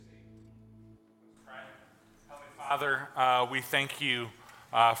Father, we thank you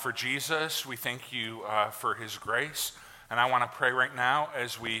for Jesus. We thank you for his grace. And I want to pray right now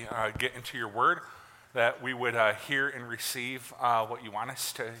as we get into your word that we would hear and receive what you want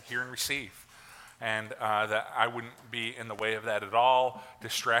us to hear and receive. And that I wouldn't be in the way of that at all.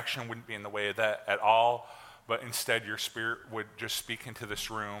 Distraction wouldn't be in the way of that at all. But instead, your Spirit would just speak into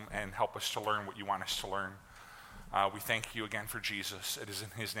this room and help us to learn what you want us to learn. We thank you again for Jesus. It is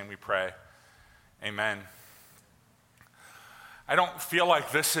in his name we pray. Amen. I don't feel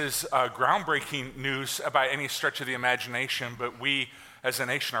like this is groundbreaking news by any stretch of the imagination, but we as a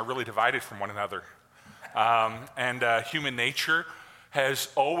nation are really divided from one another. And human nature has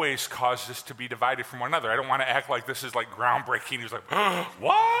always caused us to be divided from one another. I don't want to act like this is like groundbreaking. It's like,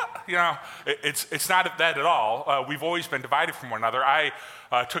 what? You know, it's not that at all. We've always been divided from one another. I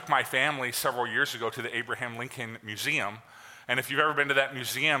took my family several years ago to the Abraham Lincoln Museum. And if you've ever been to that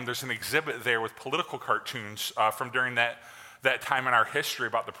museum, there's an exhibit there with political cartoons from during that time in our history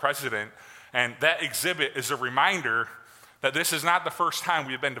about the president. And that exhibit is a reminder that this is not the first time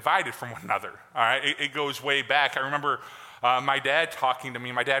we've been divided from one another. All right, it goes way back. I remember my dad talking to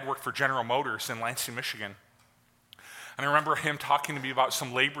me. My dad worked for General Motors in Lansing, Michigan. And I remember him talking to me about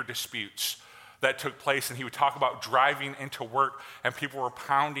some labor disputes that took place. And he would talk about driving into work and people were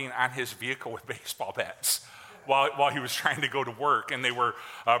pounding on his vehicle with baseball bats while he was trying to go to work. And they were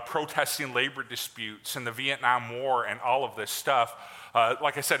protesting labor disputes and the Vietnam War and all of this stuff.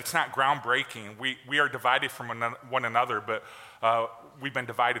 Like I said, it's not groundbreaking. We are divided from one another, but we've been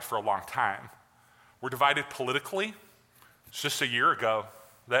divided for a long time. We're divided politically. It's just a year ago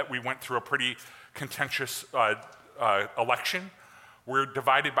that we went through a pretty contentious election. We're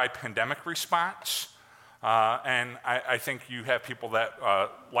divided by pandemic response. And I think you have people that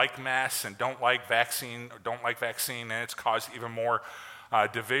like masks and don't like vaccine, and it's caused even more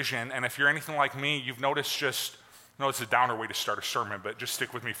division. And if you're anything like me, you've noticed it's a downer way to start a sermon, but just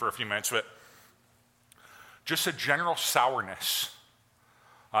stick with me for a few minutes. But just a general sourness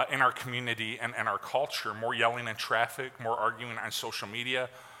in our community and our culture, more yelling in traffic, more arguing on social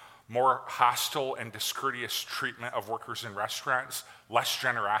media, more hostile and discourteous treatment of workers in restaurants, less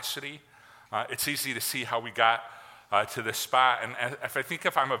generosity. It's easy to see how we got to this spot. And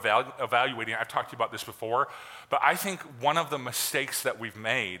if I'm evaluating, I've talked to you about this before, but I think one of the mistakes that we've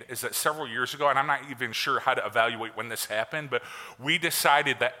made is that several years ago, and I'm not even sure how to evaluate when this happened, but we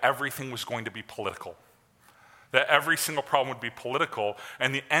decided that everything was going to be political. That every single problem would be political,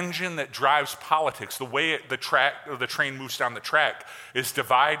 and the engine that drives politics, the way the train moves down the track, is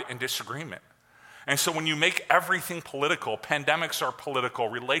divide and disagreement. And so when you make everything political, pandemics are political,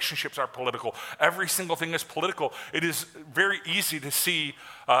 relationships are political, every single thing is political, it is very easy to see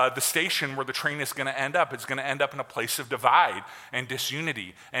the station where the train is going to end up. It's going to end up in a place of divide and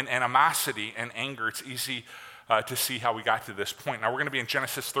disunity and animosity and anger. It's easy to see how we got to this point. Now we're going to be in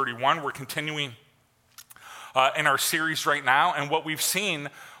Genesis 31. We're continuing in our series right now, and what we've seen,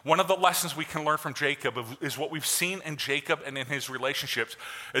 one of the lessons we can learn from Jacob is what we've seen in Jacob and in his relationships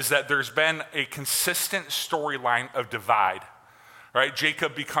is that there's been a consistent storyline of divide, right?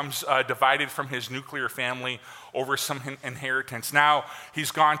 Jacob becomes divided from his nuclear family over some inheritance. Now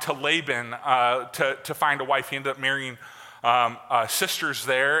he's gone to Laban to find a wife. He ended up marrying sisters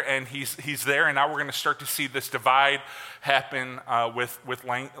there, and he's there, and now we're going to start to see this divide happen with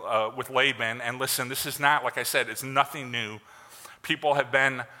Laban. And listen, this is not, like I said, it's nothing new. People have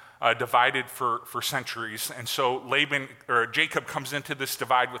been divided for centuries, and so Jacob comes into this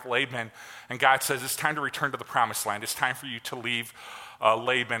divide with Laban, and God says it's time to return to the promised land. It's time for you to leave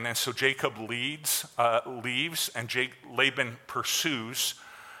Laban, and so Jacob leaves, and Laban pursues,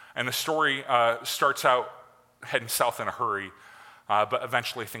 and the story starts out heading south in a hurry, but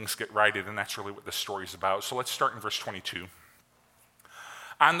eventually things get righted, and that's really what the story's about. So let's start in verse 22.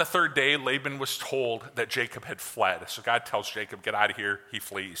 On the third day, Laban was told that Jacob had fled. So God tells Jacob, get out of here. He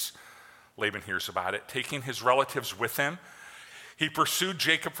flees. Laban hears about it. Taking his relatives with him, he pursued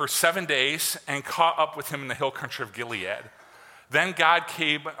Jacob for 7 days and caught up with him in the hill country of Gilead. Then God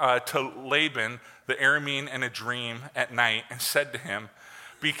came to Laban, the Aramean, in a dream at night and said to him,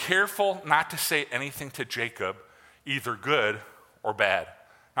 be careful not to say anything to Jacob, either good or bad.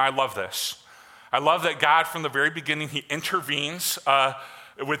 Now, I love this. I love that God, from the very beginning, he intervenes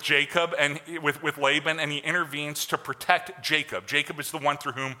with Jacob and with Laban, and he intervenes to protect Jacob. Jacob is the one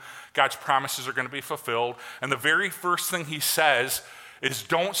through whom God's promises are going to be fulfilled. And the very first thing he says is,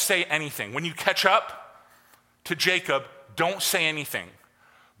 don't say anything. When you catch up to Jacob, don't say anything,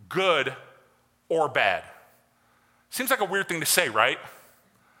 good or bad. Seems like a weird thing to say, right?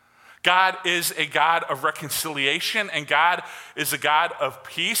 God is a God of reconciliation, and God is a God of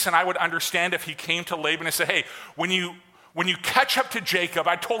peace. And I would understand if he came to Laban and said, hey, when you catch up to Jacob,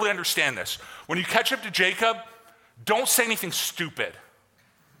 I totally understand this. When you catch up to Jacob, don't say anything stupid.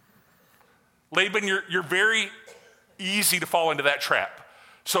 Laban, you're very easy to fall into that trap.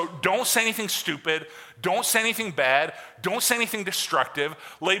 So don't say anything stupid. Don't say anything bad. Don't say anything destructive.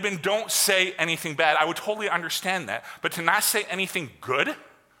 Laban, don't say anything bad. I would totally understand that. But to not say anything good,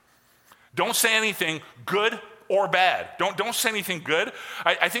 don't say anything good or bad. Don't say anything good.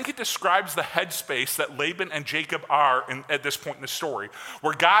 I think it describes the headspace that Laban and Jacob are at this point in the story,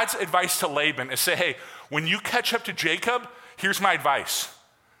 where God's advice to Laban is say, hey, when you catch up to Jacob, here's my advice.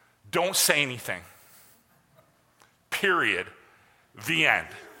 Don't say anything. Period. The end.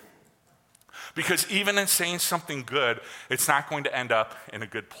 Because even in saying something good, it's not going to end up in a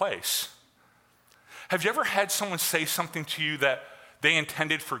good place. Have you ever had someone say something to you that they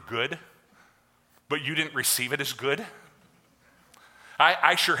intended for good, but you didn't receive it as good?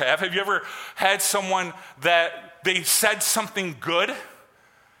 I sure have. Have you ever had someone that they said something good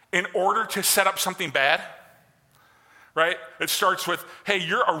in order to set up something bad? Right? It starts with, hey,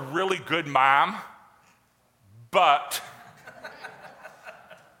 you're a really good mom, but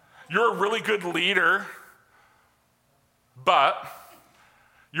you're a really good leader, but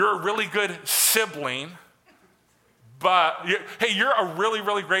you're a really good sibling, but hey, you're a really,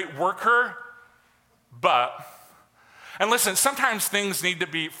 really great worker, but. And listen, sometimes things need to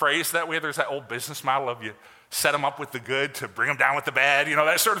be phrased that way. There's that old business model of you set them up with the good to bring them down with the bad,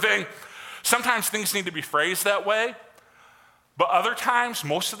 that sort of thing. Sometimes things need to be phrased that way, but other times,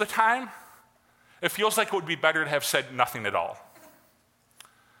 most of the time, it feels like it would be better to have said nothing at all.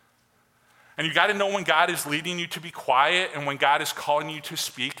 And you got to know when God is leading you to be quiet and when God is calling you to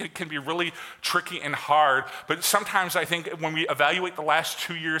speak. It can be really tricky and hard, but sometimes I think when we evaluate the last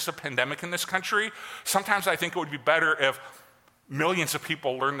 2 years of pandemic in this country, sometimes I think it would be better if millions of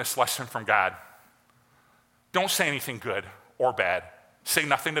people learn this lesson from God. Don't say anything good or bad. Say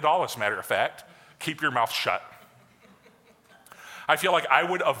nothing at all, as a matter of fact. Keep your mouth shut. I feel like I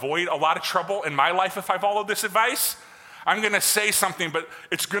would avoid a lot of trouble in my life if I followed this advice. I'm going to say something, but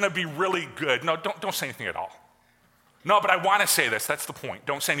it's going to be really good. No, don't say anything at all. No, but I want to say this. That's the point.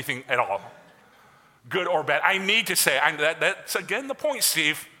 Don't say anything at all. Good or bad. I need to say it. That's again the point,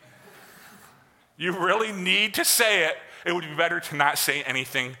 Steve. You really need to say it. It would be better to not say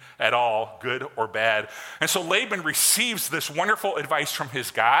anything at all, good or bad. And so Laban receives this wonderful advice from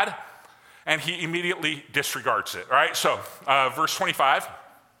his God, and he immediately disregards it. All right, so verse 25.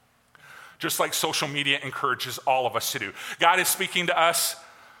 Just like social media encourages all of us to do. God is speaking to us.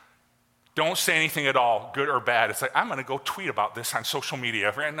 Don't say anything at all, good or bad. It's like, I'm going to go tweet about this on social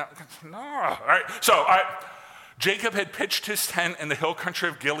media. No. All right. So Jacob had pitched his tent in the hill country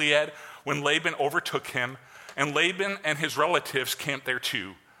of Gilead when Laban overtook him, and Laban and his relatives camped there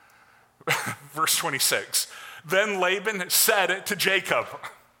too. Verse 26. Then Laban said to Jacob,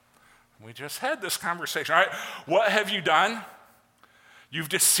 we just had this conversation. All right, what have you done? You've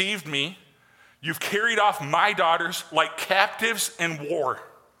deceived me. You've carried off my daughters like captives in war.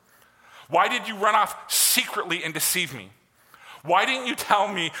 Why did you run off secretly and deceive me? Why didn't you tell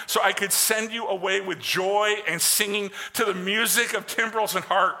me so I could send you away with joy and singing to the music of timbrels and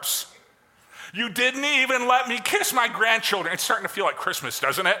harps? You didn't even let me kiss my grandchildren. It's starting to feel like Christmas,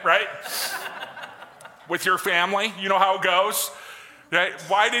 doesn't it, right? With your family, you know how it goes. Right?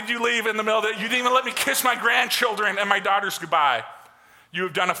 Why did you leave in the middle of it? You didn't even let me kiss my grandchildren and my daughters goodbye. You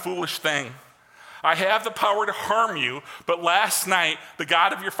have done a foolish thing. I have the power to harm you, but last night the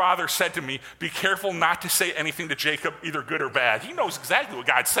God of your father said to me, be careful not to say anything to Jacob, either good or bad. He knows exactly what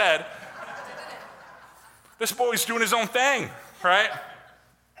God said. This boy's doing his own thing, right?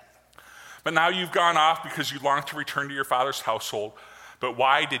 But now you've gone off because you long to return to your father's household. But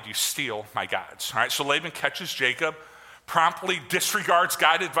why did you steal my gods? All right, so Laban catches Jacob, promptly disregards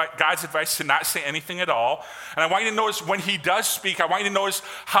God's advice to not say anything at all. And I want you to notice when he does speak, I want you to notice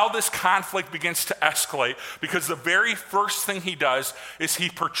how this conflict begins to escalate, because the very first thing he does is he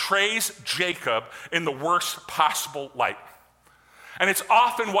portrays Jacob in the worst possible light. And it's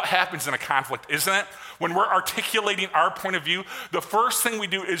often what happens in a conflict, isn't it? When we're articulating our point of view, the first thing we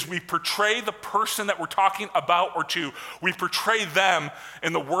do is we portray the person that we're talking about or to. We portray them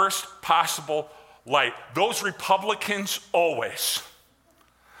in the worst possible light. Those Republicans, always.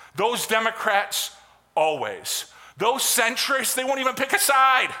 Those Democrats, always. Those centrists, they won't even pick a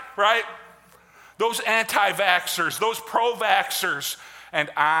side, right? Those anti-vaxxers, those pro-vaxxers, and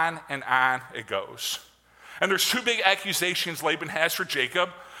on it goes. And there's two big accusations Laban has for Jacob.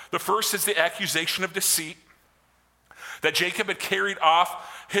 The first is the accusation of deceit. that Jacob had carried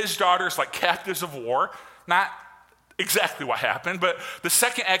off his daughters like captives of war. Not exactly what happened, but the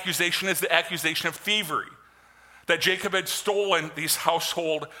second accusation is the accusation of thievery, that Jacob had stolen these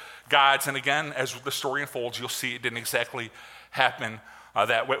household gods. And again, as the story unfolds, you'll see it didn't exactly happen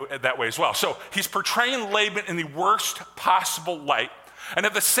that way as well. So he's portraying Laban in the worst possible light. And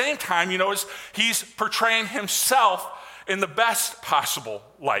at the same time, you notice he's portraying himself in the best possible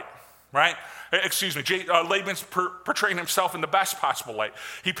light, right? Laban's portraying himself in the best possible light.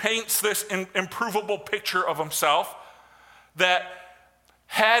 He paints this improvable picture of himself that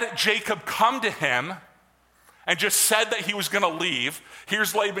had Jacob come to him and just said that he was going to leave,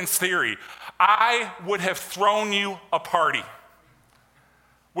 here's Laban's theory: I would have thrown you a party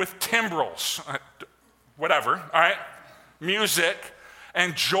with timbrels, whatever, all right, music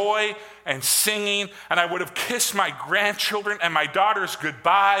and joy and singing, and I would have kissed my grandchildren and my daughters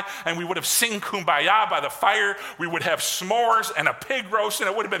goodbye, and we would have sing Kumbaya by the fire. We would have s'mores and a pig roast, and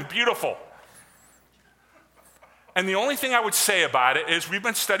it would have been beautiful. And the only thing I would say about it is we've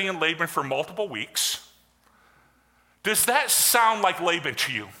been studying Laban for multiple weeks. Does that sound like Laban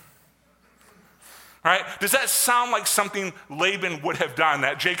to you? Right? Does that sound like something Laban would have done?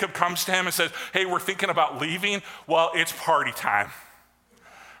 That Jacob comes to him and says, hey, we're thinking about leaving. Well, it's party time.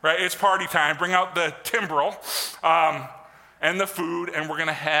 Right? It's party time. Bring out the timbrel and the food, and we're going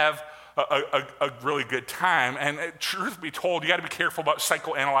to have a really good time. And truth be told, you got to be careful about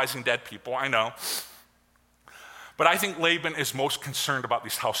psychoanalyzing dead people. I know. But I think Laban is most concerned about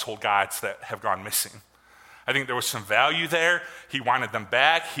these household gods that have gone missing. I think there was some value there. He wanted them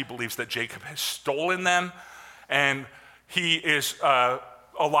back. He believes that Jacob has stolen them. And he is, a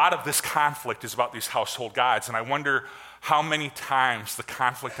lot of this conflict is about these household gods. And I wonder how many times the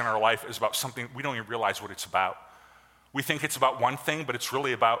conflict in our life is about something we don't even realize what it's about. We think it's about one thing, but it's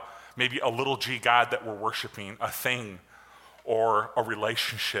really about maybe a little g God that we're worshiping, a thing, or a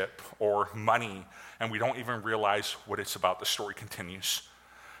relationship, or money, and we don't even realize what it's about. The story continues.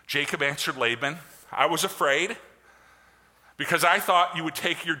 Jacob answered Laban, I was afraid because I thought you would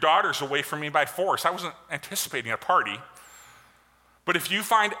take your daughters away from me by force. I wasn't anticipating a party. But if you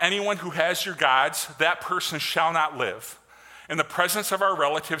find anyone who has your gods, that person shall not live. In the presence of our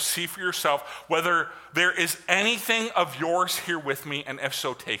relatives, see for yourself whether there is anything of yours here with me, and if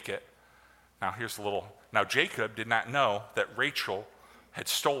so, take it. Now Jacob did not know that Rachel had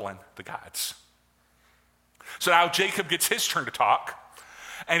stolen the gods. So now Jacob gets his turn to talk.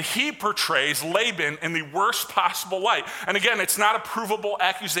 And he portrays Laban in the worst possible light. And again, it's not a provable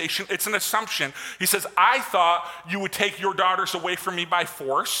accusation, it's an assumption. He says, I thought you would take your daughters away from me by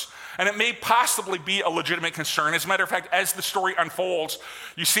force. And it may possibly be a legitimate concern. As a matter of fact, as the story unfolds,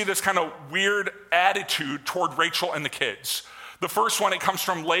 you see this kind of weird attitude toward Rachel and the kids. The first one, it comes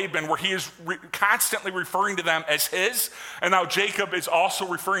from Laban, where he is constantly referring to them as his, and now Jacob is also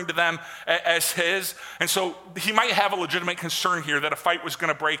referring to them as his. And so he might have a legitimate concern here that a fight was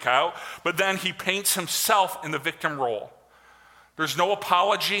going to break out, but then he paints himself in the victim role. There's no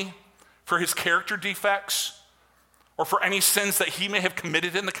apology for his character defects or for any sins that he may have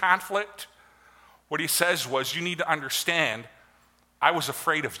committed in the conflict. What he says was, you need to understand, I was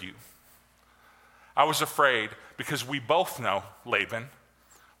afraid of you. I was afraid because we both know, Laban,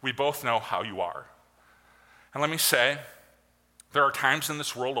 we both know how you are. And let me say, there are times in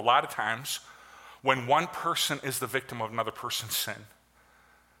this world, a lot of times, when one person is the victim of another person's sin.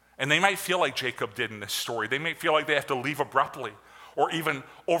 And they might feel like Jacob did in this story. They may feel like they have to leave abruptly or even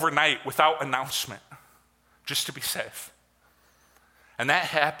overnight without announcement just to be safe. And that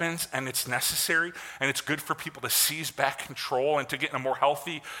happens, and it's necessary, and it's good for people to seize back control and to get in a more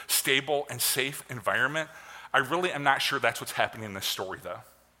healthy, stable, and safe environment. I really am not sure that's what's happening in this story, though.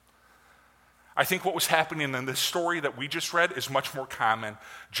 I think what was happening in this story that we just read is much more common.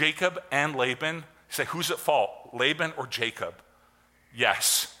 Jacob and Laban, you say, who's at fault, Laban or Jacob?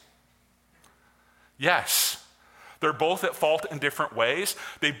 Yes. Yes. They're both at fault in different ways.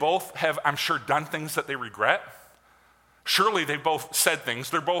 They both have, I'm sure, done things that they regret. Surely they both said things.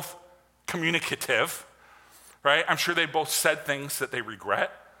 They're both communicative, right? I'm sure they both said things that they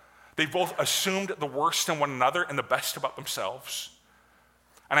regret. They both assumed the worst in one another and the best about themselves.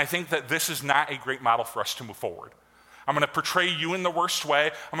 And I think that this is not a great model for us to move forward. I'm going to portray you in the worst way.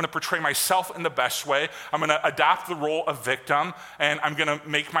 I'm going to portray myself in the best way. I'm going to adopt the role of victim, and I'm going to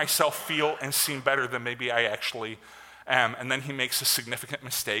make myself feel and seem better than maybe I actually am. And then he makes a significant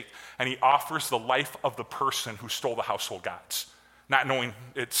mistake, and he offers the life of the person who stole the household gods, not knowing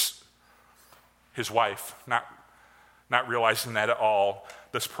it's his wife, not realizing that at all.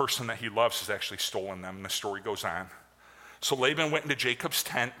 This person that he loves has actually stolen them, and the story goes on. So Laban went into Jacob's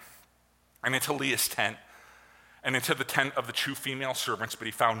tent and into Leah's tent, and into the tent of the 2 female servants, but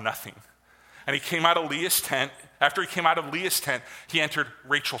he found nothing. And he came out of Leah's tent. After he came out of Leah's tent, he entered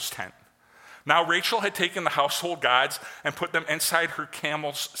Rachel's tent. Now Rachel had taken the household gods and put them inside her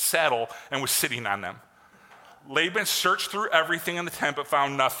camel's saddle and was sitting on them. Laban searched through everything in the tent but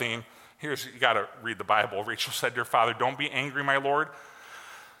found nothing. You got to read the Bible. Rachel said to her father, "Don't be angry, my lord.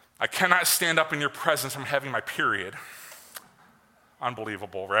 I cannot stand up in your presence. I'm having my period."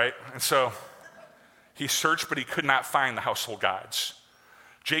 Unbelievable, right? And so he searched, but he could not find the household gods.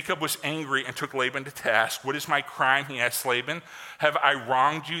 Jacob was angry and took Laban to task. "What is my crime?" he asked Laban. "Have I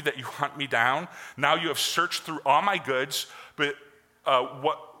wronged you that you hunt me down? Now you have searched through all my goods, but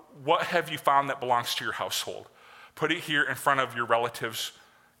what have you found that belongs to your household? Put it here in front of your relatives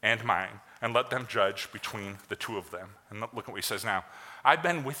and mine, and let them judge between the 2 of them." And look at what he says now. "I've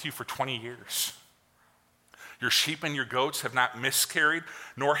been with you for 20 years. Your sheep and your goats have not miscarried,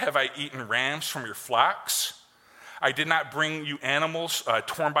 nor have I eaten rams from your flocks. I did not bring you animals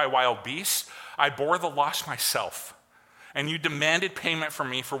torn by wild beasts. I bore the loss myself. And you demanded payment from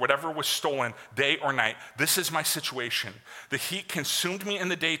me for whatever was stolen day or night. This is my situation. The heat consumed me in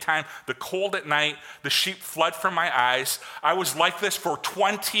the daytime, the cold at night. The sheep fled from my eyes. I was like this for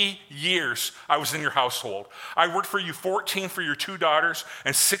 20 years. I was in your household. I worked for you 14 for your 2 daughters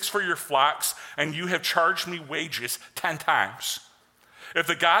and 6 for your flocks, and you have charged me wages 10 times. If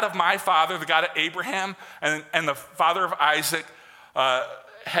the God of my father, the God of Abraham, and the father of Isaac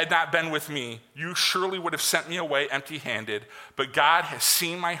had not been with me, you surely would have sent me away empty-handed. But God has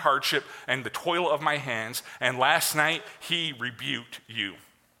seen my hardship and the toil of my hands, and last night he rebuked you."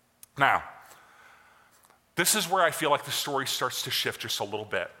 Now, this is where I feel like the story starts to shift just a little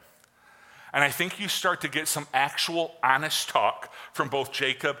bit. And I think you start to get some actual honest talk from both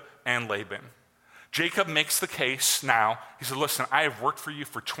Jacob and Laban. Jacob makes the case now. He said, "Listen, I have worked for you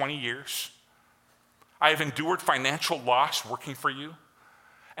for 20 years. I have endured financial loss working for you.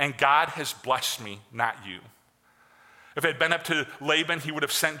 And God has blessed me, not you." If it had been up to Laban, he would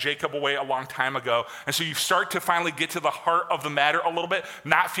have sent Jacob away a long time ago. And so you start to finally get to the heart of the matter a little bit,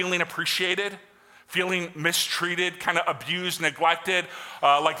 not feeling appreciated, feeling mistreated, kind of abused, neglected,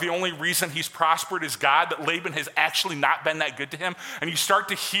 like the only reason he's prospered is God, that Laban has actually not been that good to him. And you start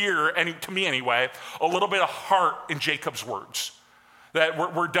to hear, and to me anyway, a little bit of heart in Jacob's words. That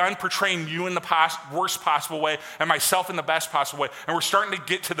we're done portraying you in the worst possible way and myself in the best possible way. And we're starting to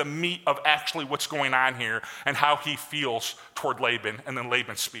get to the meat of actually what's going on here and how he feels toward Laban. And then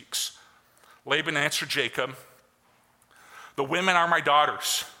Laban speaks. Laban answered Jacob, "The women are my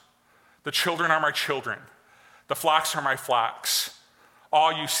daughters. The children are my children. The flocks are my flocks.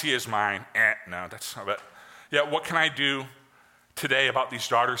 All you see is mine." No, that's not it. "Yet what can I do today about these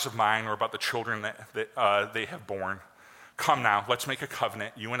daughters of mine or about the children that they have borne? Come now, let's make a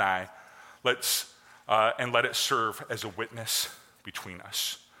covenant, you and I, and let it serve as a witness between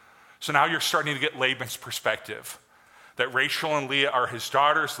us." So now you're starting to get Laban's perspective, that Rachel and Leah are his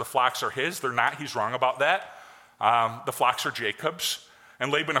daughters, the flocks are his. They're not, he's wrong about that. The flocks are Jacob's.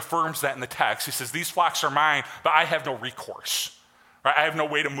 And Laban affirms that in the text. He says, "These flocks are mine, but I have no recourse. Right? I have no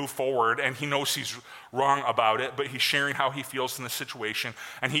way to move forward." And he knows he's wrong about it, but he's sharing how he feels in the situation.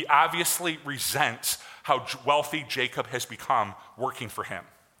 And he obviously resents how wealthy Jacob has become working for him.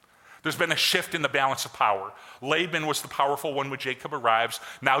 There's been a shift in the balance of power. Laban was the powerful one when Jacob arrives.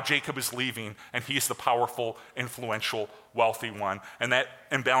 Now Jacob is leaving, and he's the powerful, influential, wealthy one. And that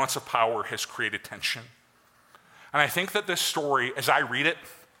imbalance of power has created tension. And I think that this story, as I read it,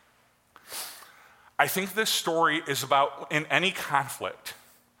 I think this story is about, in any conflict,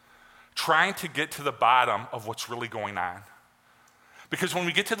 trying to get to the bottom of what's really going on. Because when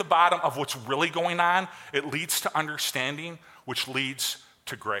we get to the bottom of what's really going on, it leads to understanding, which leads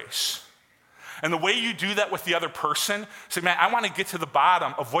to grace. And the way you do that with the other person, say, "Man, I want to get to the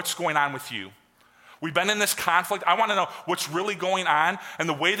bottom of what's going on with you. We've been in this conflict. I want to know what's really going on." And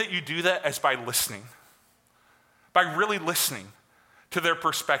the way that you do that is by listening, by really listening to their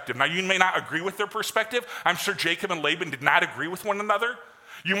perspective. Now, you may not agree with their perspective. I'm sure Jacob and Laban did not agree with one another.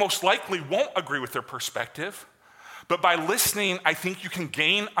 You most likely won't agree with their perspective. But by listening, I think you can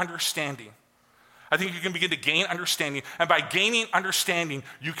gain understanding. I think you can begin to gain understanding. And by gaining understanding,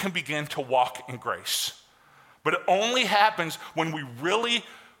 you can begin to walk in grace. But it only happens when we really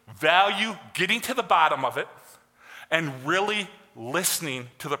value getting to the bottom of it and really listening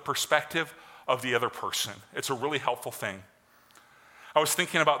to the perspective of the other person. It's a really helpful thing. I was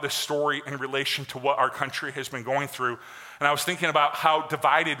thinking about this story in relation to what our country has been going through, and I was thinking about how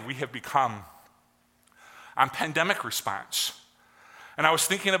divided we have become on pandemic response. And I was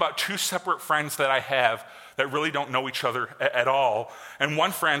thinking about 2 separate friends that I have that really don't know each other at all. And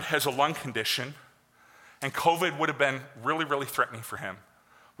one friend has a lung condition, And COVID would have been really, really threatening for him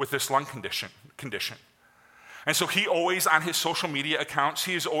with this lung condition. And so he always, on his social media accounts,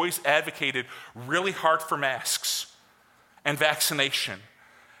 he has always advocated really hard for masks and vaccination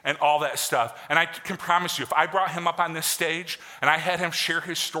and all that stuff. And I can promise you, if I brought him up on this stage and I had him share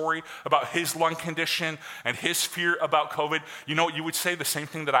his story about his lung condition and his fear about COVID, you know what you would say? The same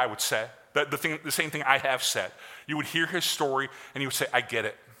thing that I would say, the same thing I have said. You would hear his story and you would say, I get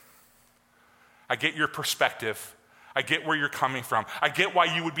it. I get your perspective. I get where you're coming from. I get why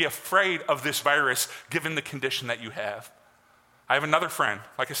you would be afraid of this virus given the condition that you have. I have another friend,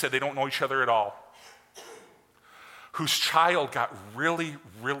 like I said, they don't know each other at all, whose child got really,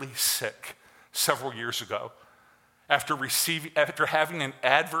 really sick several years ago after having an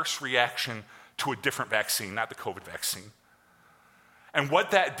adverse reaction to a different vaccine, not the COVID vaccine. And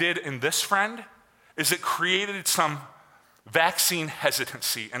what that did in this friend is it created some vaccine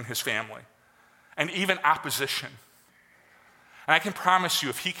hesitancy in his family and even opposition. And I can promise you,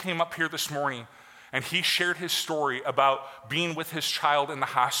 if he came up here this morning and he shared his story about being with his child in the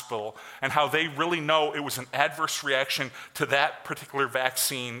hospital and how they really know it was an adverse reaction to that particular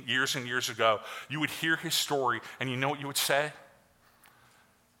vaccine years and years ago, you would hear his story and you know what you would say?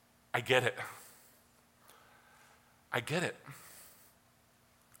 I get it. I get it.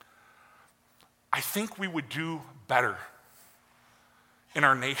 I think we would do better in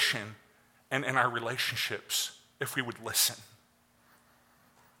our nation and in our relationships if we would listen.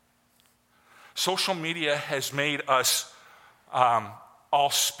 Social media has made us all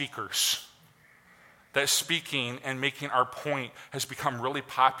speakers. That speaking and making our point has become really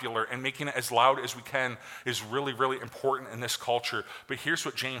popular, and making it as loud as we can is really, really important in this culture. But here's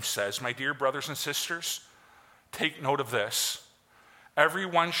what James says, my dear brothers and sisters, take note of this.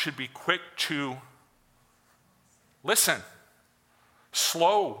 Everyone should be quick to listen,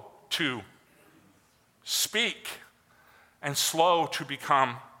 slow to speak, and slow to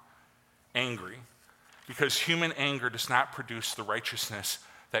become angry, because human anger does not produce the righteousness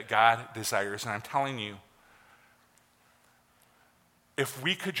that God desires. And I'm telling you, if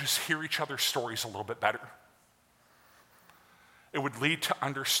we could just hear each other's stories a little bit better, it would lead to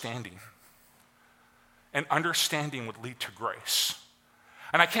understanding. And understanding would lead to grace.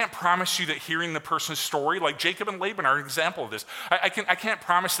 And I can't promise you that hearing the person's story, like Jacob and Laban are an example of this. I can't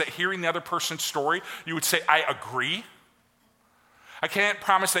promise that hearing the other person's story, you would say, I agree. I can't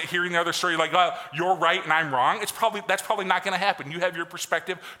promise that hearing the other story, like, you're right and I'm wrong. That's probably not going to happen. You have your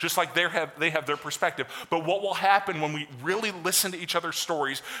perspective just like they have their perspective. But what will happen when we really listen to each other's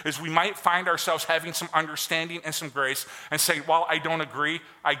stories is we might find ourselves having some understanding and some grace and say, while I don't agree,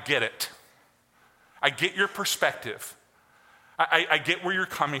 I get it. I get your perspective. I get where you're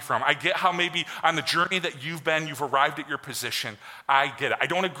coming from. I get how maybe on the journey that you've arrived at your position. I get it. I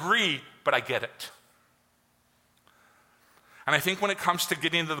don't agree, but I get it. And I think when it comes to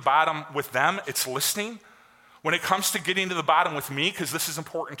getting to the bottom with them, it's listening. When it comes to getting to the bottom with me, because this is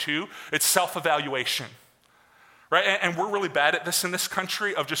important too, it's self-evaluation, right? And we're really bad at this in this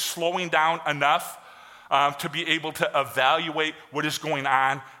country, of just slowing down enough to be able to evaluate what is going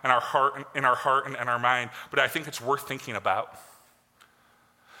on in our heart and in our mind. But I think it's worth thinking about.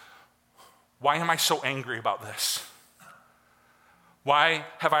 Why am I so angry about this? Why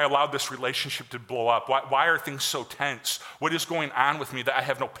have I allowed this relationship to blow up? Why are things so tense? What is going on with me that I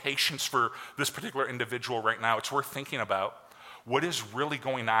have no patience for this particular individual right now? It's worth thinking about. What is really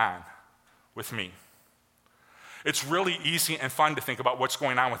going on with me? It's really easy and fun to think about what's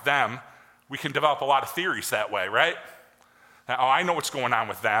going on with them. We can develop a lot of theories that way, right? I know what's going on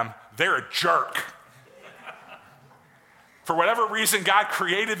with them. They're a jerk. For whatever reason, God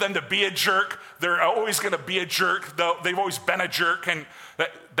created them to be a jerk. They're always going to be a jerk. They've always been a jerk, and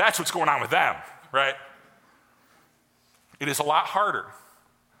that's what's going on with them, right? It is a lot harder,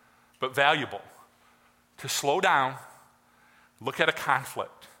 but valuable, to slow down, look at a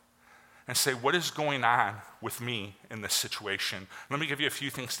conflict, and say, what is going on with me in this situation? Let me give you a few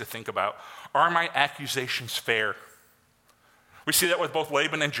things to think about. Are my accusations fair? We see that with both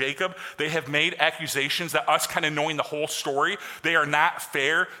Laban and Jacob. They have made accusations that, us kind of knowing the whole story, they are not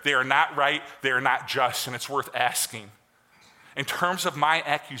fair, they are not right, they are not just, and it's worth asking. In terms of my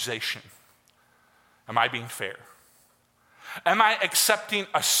accusation, am I being fair? Am I accepting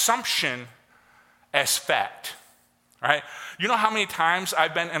assumption as fact? Right? You know how many times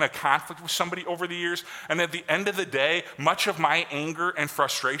I've been in a conflict with somebody over the years, and at the end of the day, much of my anger and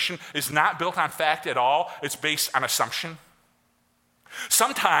frustration is not built on fact at all, it's based on assumption.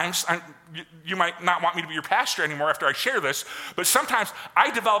 Sometimes, you might not want me to be your pastor anymore after I share this, but sometimes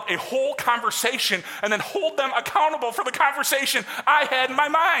I develop a whole conversation and then hold them accountable for the conversation I had in my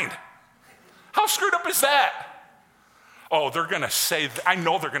mind. How screwed up is that? Oh, they're going to say, I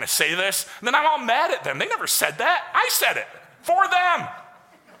know they're going to say this, and then I'm all mad at them. They never said that. I said it for them.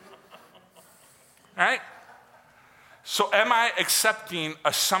 All right? So am I accepting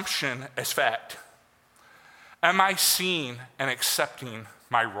assumption as fact? Am I seeing and accepting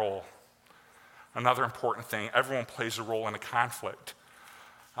my role? Another important thing, everyone plays a role in a conflict.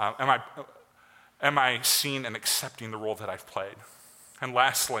 Am I seeing and accepting the role that I've played? And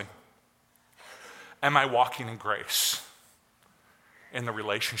lastly, am I walking in grace in the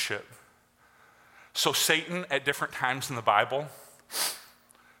relationship? So Satan at different times in the Bible,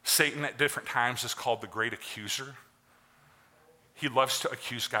 Satan at different times is called the great accuser. He loves to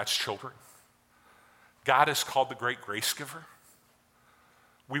accuse God's children. God is called the great grace giver.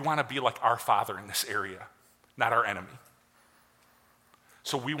 We want to be like our Father in this area, not our enemy.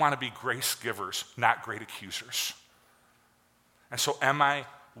 So we want to be grace givers, not great accusers. And so am I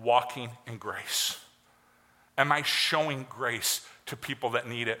walking in grace? Am I showing grace to people that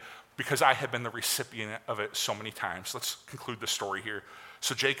need it? Because I have been the recipient of it so many times. Let's conclude the story here.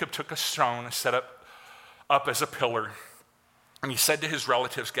 So Jacob took a stone and set up as a pillar. And he said to his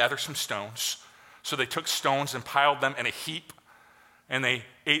relatives, gather some stones. So they took stones and piled them in a heap, and they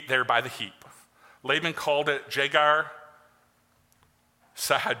ate there by the heap. Laban called it Jegar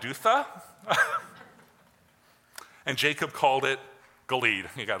Sahadutha, and Jacob called it Gilead.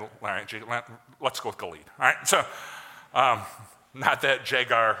 All right, let's go with Gilead. All right, so not that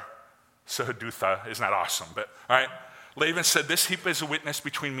Jegar Sahadutha is not awesome, but all right. Laban said, this heap is a witness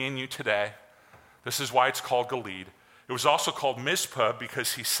between me and you today. This is why it's called Gilead. It was also called Mizpah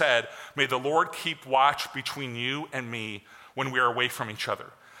because he said, may the Lord keep watch between you and me when we are away from each other.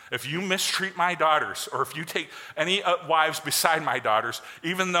 If you mistreat my daughters, or if you take any wives beside my daughters,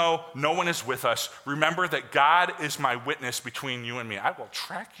 even though no one is with us, remember that God is my witness between you and me. I will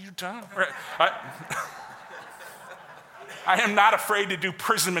track you down. I am not afraid to do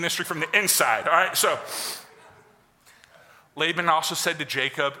prison ministry from the inside. All right, so Laban also said to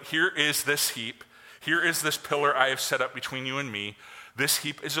Jacob, here is this heap. Here is this pillar I have set up between you and me. This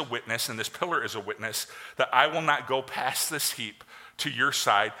heap is a witness, and this pillar is a witness that I will not go past this heap to your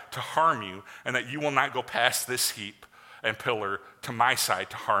side to harm you, and that you will not go past this heap and pillar to my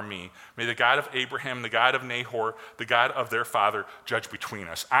side to harm me. May the God of Abraham, the God of Nahor, the God of their father, judge between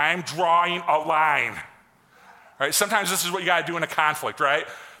us. I'm drawing a line. Right? Sometimes this is what you got to do in a conflict, right?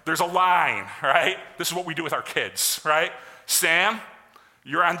 There's a line, right? This is what we do with our kids, right? Sam,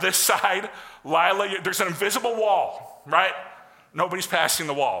 you're on this side. Lila, there's an invisible wall, right? Nobody's passing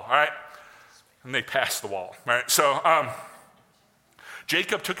the wall, all right? And they passed the wall, right? So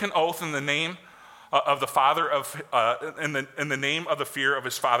Jacob took an oath in the name of the father of, in the name of the fear of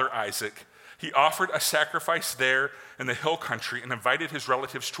his father Isaac. He offered a sacrifice there in the hill country and invited his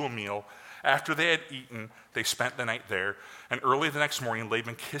relatives to a meal. After they had eaten, they spent the night there. And early the next morning,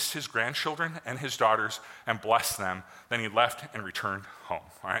 Laban kissed his grandchildren and his daughters and blessed them. Then he left and returned home,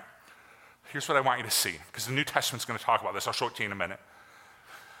 all right? Here's what I want you to see, because the New Testament's going to talk about this. I'll show it to you in a minute.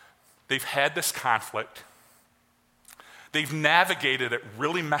 They've had this conflict. They've navigated it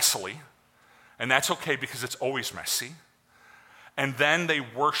really messily, and that's okay because it's always messy. And then they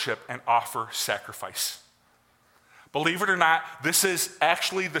worship and offer sacrifice. Believe it or not, this is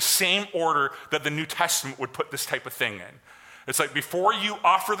actually the same order that the New Testament would put this type of thing in. It's like before you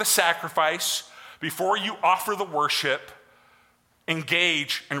offer the sacrifice, before you offer the worship,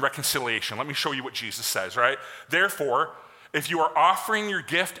 engage in reconciliation. Let me show you what Jesus says, right? Therefore, if you are offering your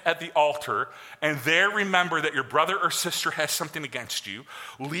gift at the altar and there remember that your brother or sister has something against you,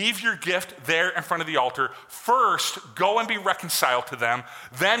 leave your gift there in front of the altar. First, go and be reconciled to them,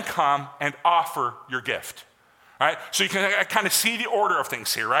 then come and offer your gift. All right? So you can kind of see the order of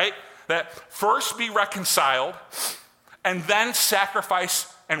things here, right? That first be reconciled and then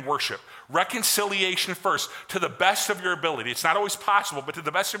sacrifice and worship. Reconciliation first, to the best of your ability. It's not always possible, but to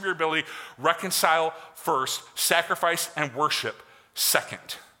the best of your ability, reconcile first, sacrifice and worship second.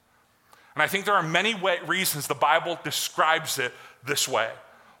 And I think there are many reasons the Bible describes it this way.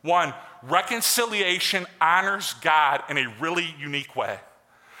 One, reconciliation honors God in a really unique way.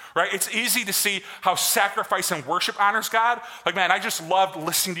 Right? It's easy to see how sacrifice and worship honors God. Like, man, I just loved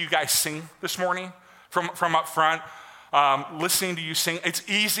listening to you guys sing this morning from up front. Listening to you sing, it's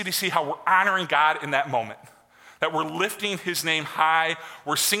easy to see how we're honoring God in that moment, that we're lifting his name high,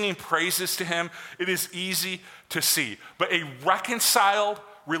 we're singing praises to him. It is easy to see. But a reconciled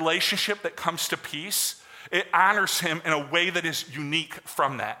relationship that comes to peace, it honors him in a way that is unique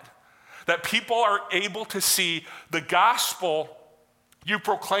from that. That people are able to see the gospel you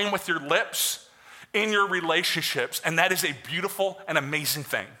proclaim with your lips in your relationships, and that is a beautiful and amazing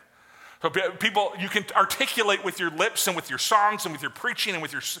thing. So people, you can articulate with your lips and with your songs and with your preaching and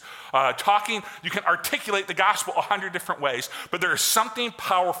with your talking, you can articulate the gospel 100 different ways. But there is something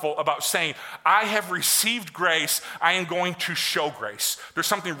powerful about saying, I have received grace, I am going to show grace. There's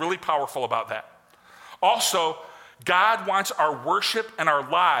something really powerful about that. Also, God wants our worship and our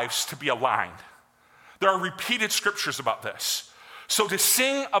lives to be aligned. There are repeated scriptures about this. So to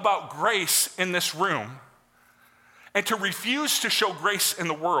sing about grace in this room and to refuse to show grace in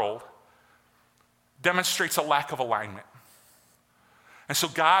the world demonstrates a lack of alignment. And so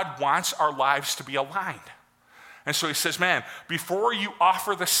God wants our lives to be aligned. And so he says, man, before you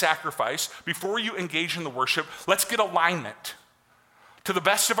offer the sacrifice, before you engage in the worship, let's get alignment to the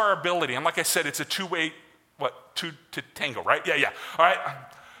best of our ability. And like I said, it's a two-way, two to tango, right? Yeah. All right.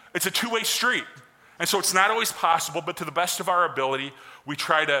 It's a two-way street. And so it's not always possible, but to the best of our ability, we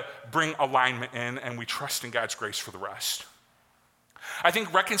try to bring alignment in and we trust in God's grace for the rest. I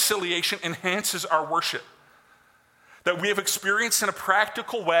think reconciliation enhances our worship. That we have experienced in a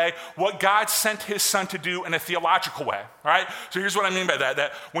practical way what God sent his son to do in a theological way, right? So here's what I mean by that.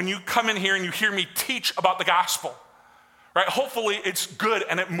 That when you come in here and you hear me teach about the gospel, right? Hopefully it's good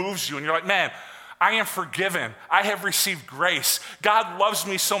and it moves you and you're like, man, I am forgiven. I have received grace. God loves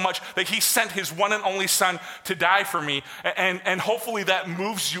me so much that he sent his one and only son to die for me. And hopefully that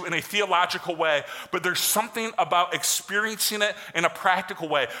moves you in a theological way. But there's something about experiencing it in a practical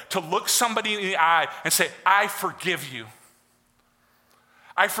way. To look somebody in the eye and say, I forgive you.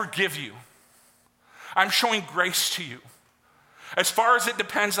 I forgive you. I'm showing grace to you. As far as it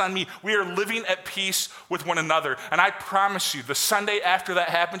depends on me, we are living at peace with one another. And I promise you, the Sunday after that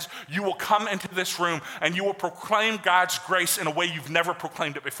happens, you will come into this room and you will proclaim God's grace in a way you've never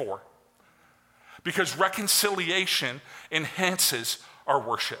proclaimed it before. Because reconciliation enhances our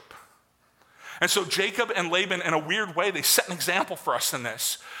worship. And so Jacob and Laban, in a weird way, they set an example for us in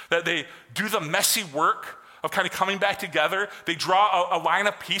this. That they do the messy work of kind of coming back together. They draw a line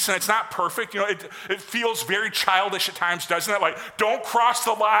of peace, and it's not perfect. You know, it feels very childish at times, doesn't it? Like, don't cross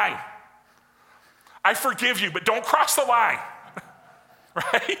the line. I forgive you, but don't cross the line.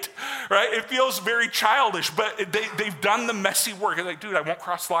 Right? It feels very childish, but they've done the messy work. They're like, dude, I won't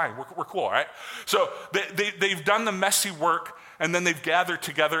cross the line. We're cool, right? So they've done the messy work, and then they've gathered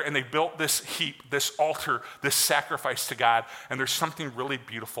together, and they built this heap, this altar, this sacrifice to God, and there's something really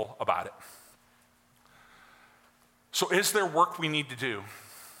beautiful about it. So is there work we need to do?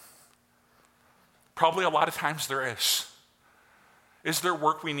 Probably a lot of times there is. Is there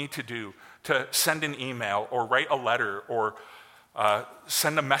work we need to do to send an email or write a letter or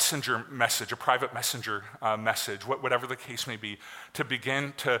send a messenger message, a private messenger message, whatever the case may be, to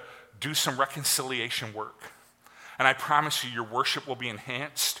begin to do some reconciliation work? And I promise you, your worship will be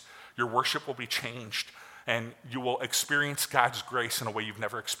enhanced, your worship will be changed, and you will experience God's grace in a way you've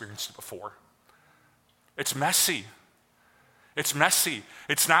never experienced it before. It's messy. It's messy.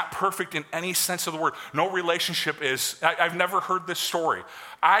 It's not perfect in any sense of the word. No relationship is. I've never heard this story.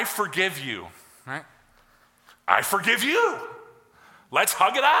 I forgive you, right? I forgive you. Let's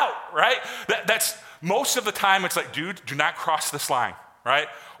hug it out, right? That's most of the time. It's like, dude, do not cross this line, right?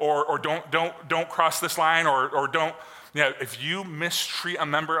 Or don't cross this line, or don't. You know, if you mistreat a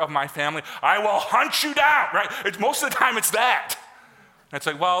member of my family, I will hunt you down, right? Most of the time, it's that. And it's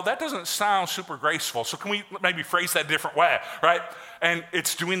like, well, that doesn't sound super graceful, so can we maybe phrase that a different way, right? And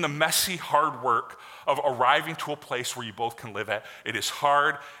it's doing the messy, hard work of arriving to a place where you both can live at. It is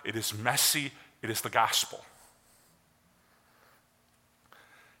hard, it is messy, it is the gospel.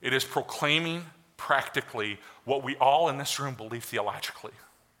 It is proclaiming practically what we all in this room believe theologically.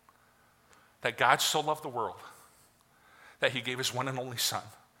 That God so loved the world that he gave his one and only son,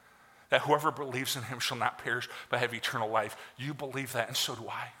 that whoever believes in him shall not perish but have eternal life. You believe that, and so do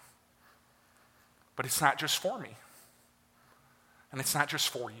I. But it's not just for me. And it's not just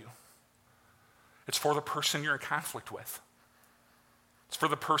for you. It's for the person you're in conflict with. It's for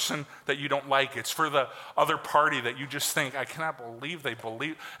the person that you don't like. It's for the other party that you just think, I cannot believe they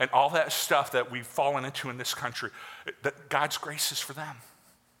believe, and all that stuff that we've fallen into in this country. That God's grace is for them.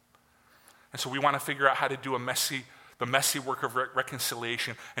 And so we want to figure out how to do the messy work of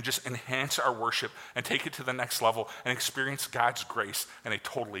reconciliation and just enhance our worship and take it to the next level and experience God's grace in a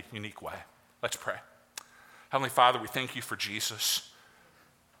totally unique way. Let's pray. Heavenly Father, we thank you for Jesus.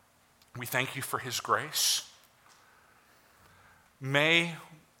 We thank you for his grace. May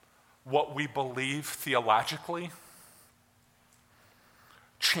what we believe theologically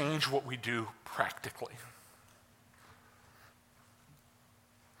change what we do practically.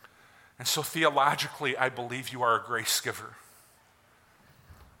 And so theologically, I believe you are a grace giver.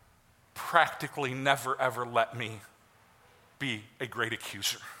 Practically, never ever let me be a great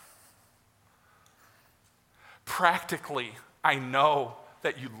accuser. Practically, I know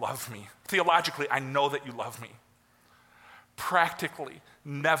that you love me. Theologically, I know that you love me. Practically,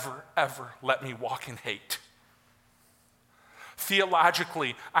 never, ever let me walk in hate.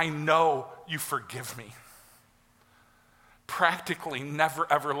 Theologically, I know you forgive me. Practically, never,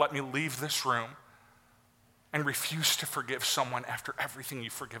 ever let me leave this room and refuse to forgive someone after everything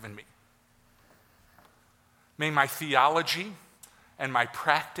you've forgiven me. May my theology and my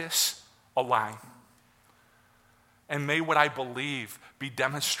practice align. And may what I believe be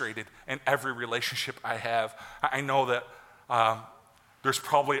demonstrated in every relationship I have. I know that there's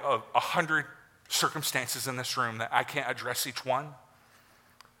probably 100 circumstances in this room that I can't address each one.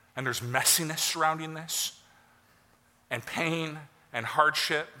 And there's messiness surrounding this, and pain, and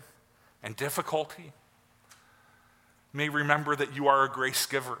hardship, and difficulty. May remember that you are a grace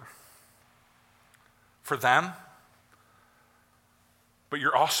giver for them, but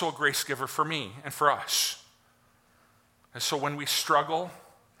you're also a grace giver for me and for us. And so when we struggle,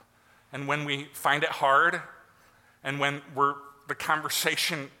 and when we find it hard, and when the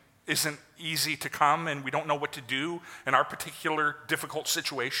conversation isn't easy to come and we don't know what to do in our particular difficult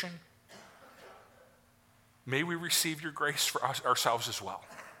situation, may we receive your grace for ourselves as well.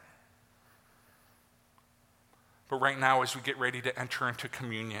 But right now, as we get ready to enter into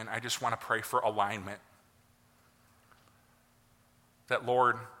communion, I just want to pray for alignment. That,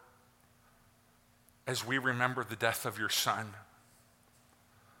 Lord, as we remember the death of your Son,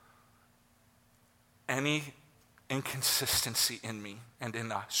 any inconsistency in me and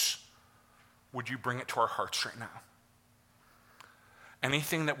in us, would you bring it to our hearts right now?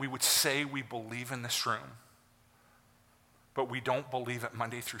 Anything that we would say we believe in this room, but we don't believe it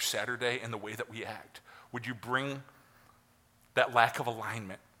Monday through Saturday in the way that we act, would you bring that lack of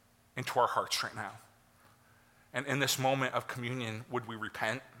alignment into our hearts right now? And in this moment of communion, would we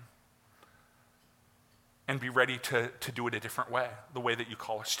repent and be ready to do it a different way, the way that you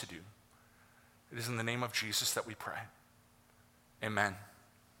call us to do? It is in the name of Jesus that we pray. Amen.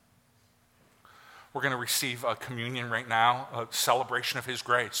 We're going to receive a communion right now, a celebration of his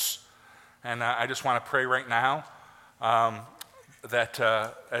grace. And I just want to pray right now that,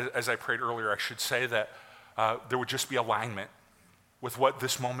 as I prayed earlier, I should say that there would just be alignment with what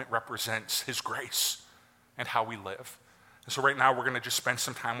this moment represents, his grace, and how we live. And so right now we're going to just spend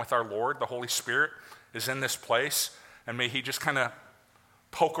some time with our Lord. The Holy Spirit is in this place, and may he just kind of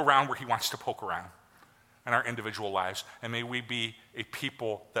poke around where he wants to poke around in our individual lives. And may we be a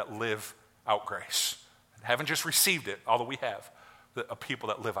people that live out grace. Haven't just received it, although we have, a people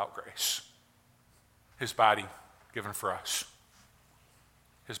that live out grace. His body given for us.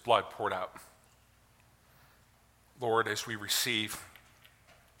 His blood poured out. Lord, as we receive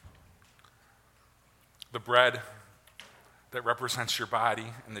the bread that represents your body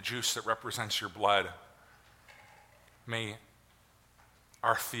and the juice that represents your blood, may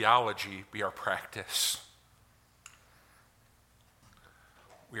our theology be our practice.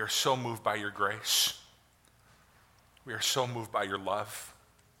 We are so moved by your grace. We are so moved by your love.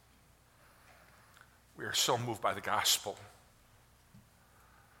 We are so moved by the gospel.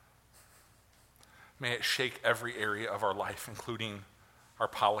 May it shake every area of our life, including our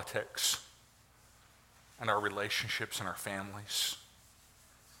politics and our relationships and our families.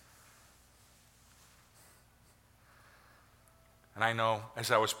 And I know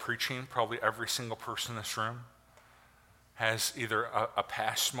as I was preaching, probably every single person in this room has either a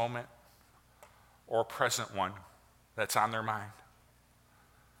past moment or a present one that's on their mind.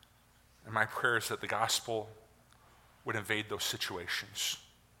 And my prayer is that the gospel would invade those situations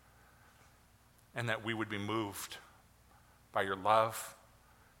and that we would be moved by your love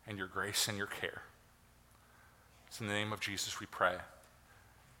and your grace and your care. It's in the name of Jesus we pray.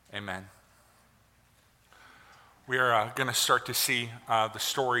 Amen. We are going to start to see the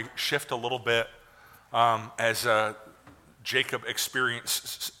story shift a little bit as Jacob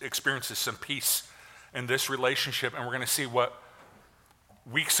experiences some peace in this relationship, and we're going to see what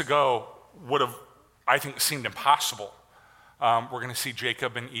weeks ago would have, I think, seemed impossible. We're going to see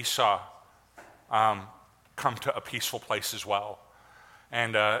Jacob and Esau come to a peaceful place as well.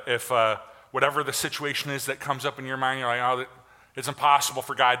 And if whatever the situation is that comes up in your mind, you're like, oh, it's impossible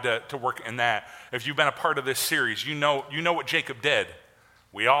for God to work in that. If you've been a part of this series, you know what Jacob did.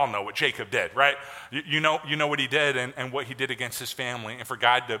 We all know what Jacob did, right? You know what he did and what he did against his family. And for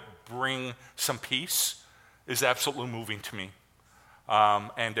God to bring some peace is absolutely moving to me.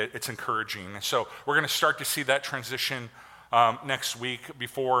 And it's encouraging. And so we're going to start to see that transition next week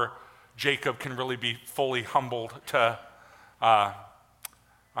before Jacob can really be fully humbled to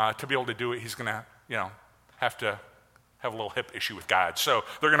be able to do it. He's going to, have to have a little hip issue with God. So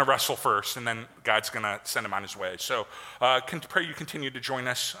they're going to wrestle first, and then God's going to send him on his way. So pray you continue to join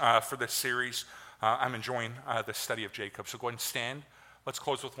us for this series. I'm enjoying the study of Jacob. So go ahead and stand. Let's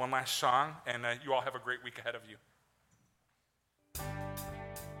close with one last song, and you all have a great week ahead of you.